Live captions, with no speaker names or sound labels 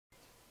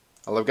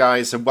Hello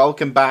guys, and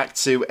welcome back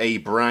to a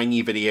brand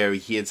new video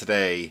here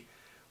today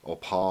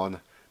upon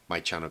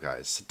my channel,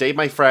 guys. Today,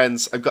 my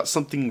friends, I've got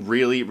something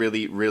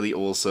really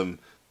awesome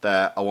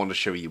that I want to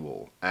show you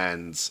all.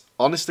 And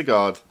honest to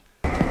God,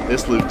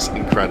 this looks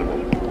incredible.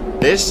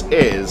 This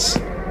is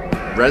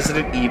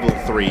Resident Evil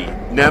 3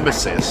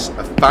 Nemesis,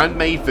 a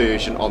fan-made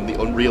version on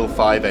the Unreal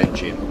 5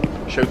 engine,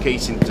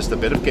 showcasing just a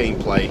bit of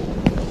gameplay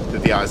through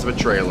the eyes of a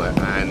trailer.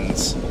 And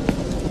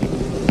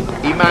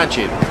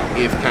imagine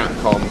if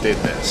Capcom did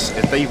this,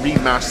 if they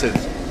remastered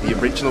the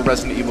original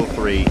Resident Evil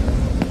 3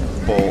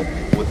 but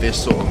with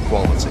this sort of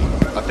quality.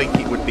 I think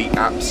it would be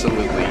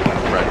absolutely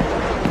incredible.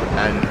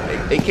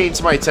 And it came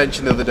to my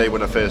attention the other day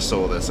when I first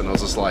saw this, and I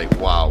was just like,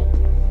 wow.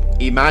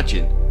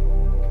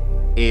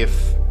 Imagine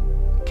if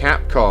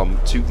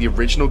Capcom took the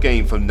original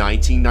game from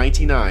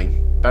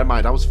 1999, bear in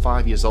mind I was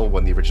 5 years old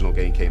when the original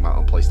game came out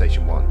on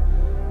PlayStation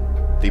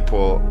 1. They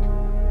put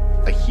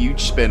a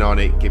huge spin on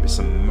it, give it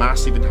some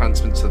massive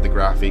enhancements to the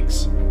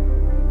graphics,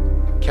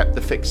 kept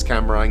the fixed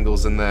camera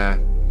angles in there,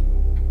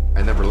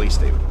 and then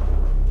released it.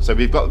 So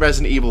we've got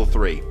Resident Evil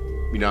 3,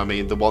 you know what I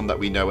mean, the one that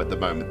we know at the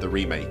moment, the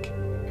remake.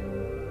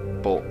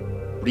 But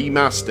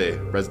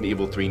remaster Resident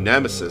Evil 3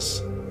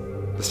 Nemesis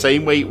the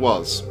same way it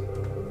was,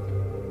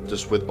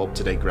 just with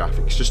up-to-date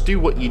graphics. Just do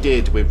what you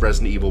did with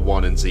Resident Evil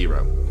 1 and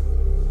 0.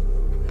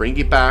 Bring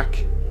it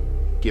back,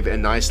 give it a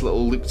nice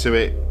little look to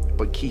it,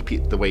 but keep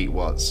it the way it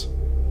was.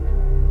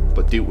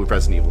 But do it with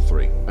Resident Evil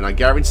 3. And I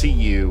guarantee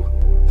you,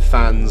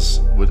 fans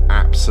would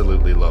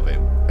absolutely love it.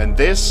 And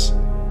this,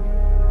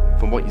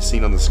 from what you've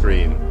seen on the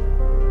screen,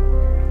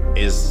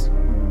 is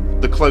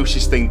the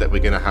closest thing that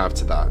we're going to have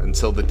to that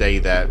until the day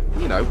that,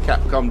 you know,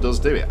 Capcom does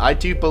do it. I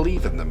do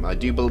believe in them. I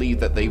do believe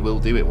that they will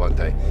do it one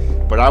day.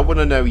 But I want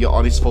to know your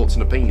honest thoughts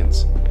and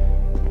opinions.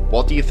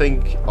 What do you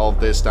think of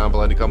this down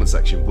below in the comment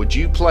section? Would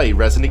you play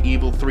Resident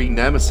Evil 3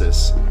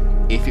 Nemesis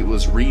if it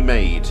was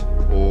remade,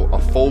 or a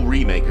full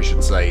remake I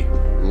should say,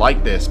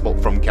 like this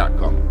but from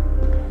Capcom?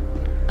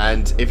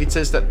 And if it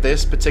says that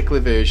this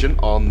particular version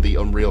on the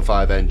Unreal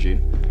 5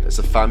 engine, it's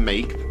a fan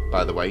make,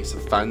 by the way, it's a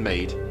fan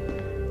made,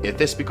 if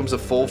this becomes a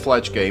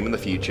full-fledged game in the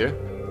future,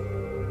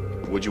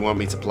 would you want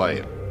me to play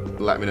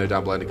it? Let me know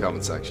down below in the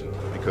comment section,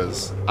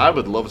 because I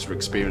would love to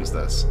experience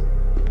this.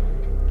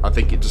 I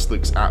think it just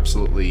looks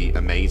absolutely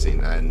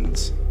amazing,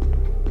 and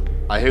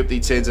I hope that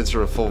it turns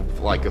into a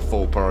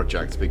full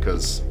project,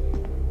 because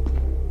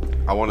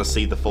I want to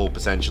see the full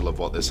potential of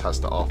what this has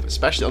to offer,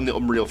 especially on the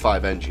Unreal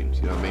 5 engine,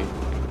 you know what I mean?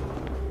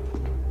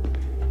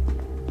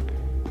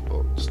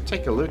 Oh, just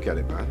take a look at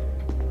it, man.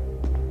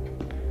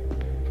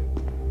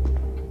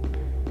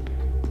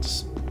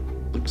 It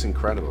looks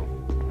incredible.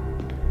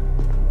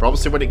 But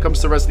obviously when it comes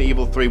to Resident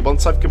Evil 3,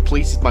 once I've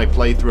completed my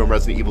playthrough on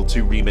Resident Evil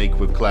 2 Remake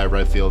with Claire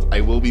Redfield,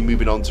 I will be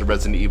moving on to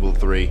Resident Evil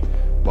 3,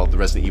 well, the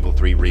Resident Evil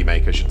 3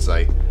 Remake I should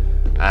say.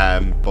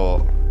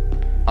 But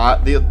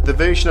the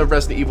version of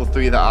Resident Evil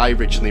 3 that I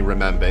originally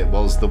remember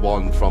was the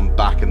one from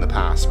back in the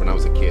past when I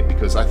was a kid,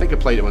 because I think I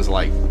played it when I was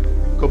like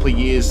a couple of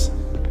years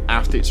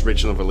after its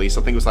original release.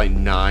 I think it was like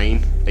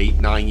 8,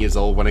 9 years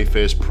old when I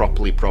first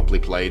properly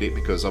played it,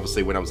 because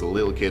obviously when I was a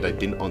little kid I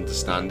didn't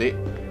understand it.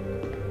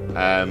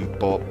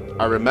 But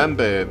I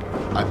remember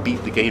I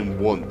beat the game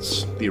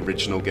once, the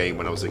original game,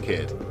 when I was a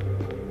kid,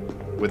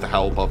 with the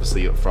help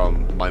obviously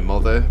from my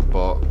mother,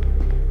 but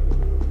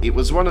it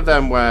was one of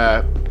them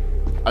where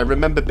I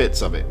remember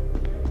bits of it,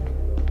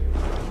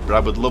 but I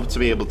would love to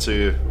be able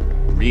to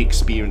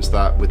re-experience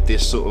that with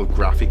this sort of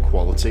graphic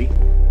quality,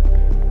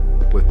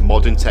 with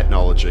modern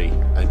technology,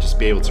 and just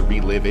be able to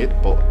relive it,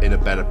 but in a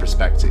better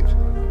perspective.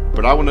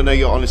 But I want to know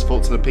your honest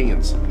thoughts and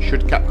opinions.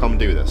 Should Capcom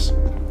do this?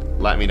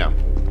 Let me know.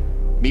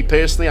 Me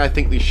personally, I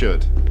think they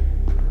should.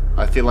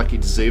 I feel like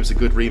it deserves a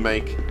good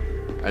remake,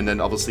 and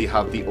then obviously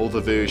have the other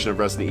version of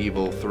Resident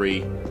Evil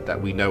 3 that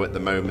we know at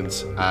the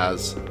moment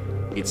as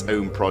its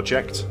own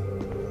project.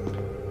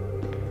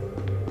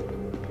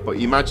 But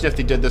imagine if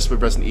they did this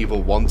with Resident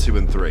Evil 1, 2,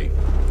 and 3. You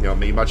know what I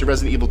mean? Imagine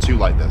Resident Evil 2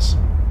 like this.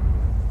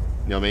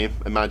 You know what I mean?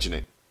 Imagine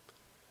it.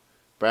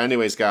 But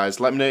anyways,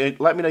 guys, let me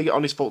know your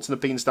honest thoughts and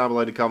opinions down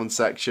below in the comment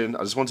section.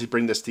 I just wanted to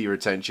bring this to your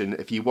attention.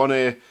 If you want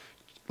to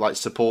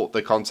support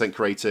the content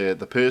creator,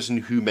 the person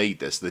who made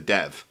this, the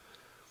dev,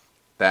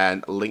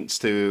 then links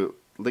to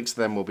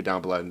them will be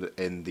down below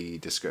in the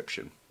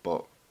description.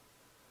 But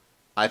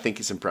I think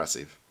it's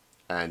impressive,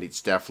 and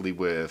it's definitely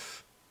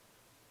worth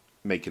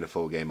making a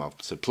full game of.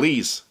 So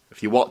please,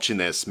 if you're watching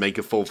this, make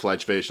a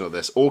full-fledged version of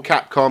this. Or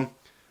Capcom,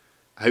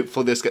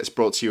 hopefully this gets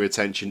brought to your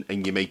attention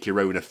and you make your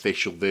own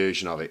official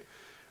version of it.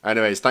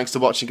 Anyways, thanks for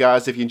watching,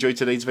 guys. If you enjoyed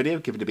today's video,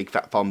 give it a big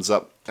fat thumbs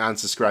up, and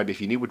subscribe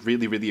if you're new. Would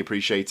really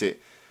appreciate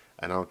it.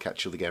 And I'll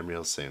catch you again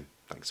real soon.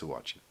 Thanks for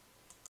watching.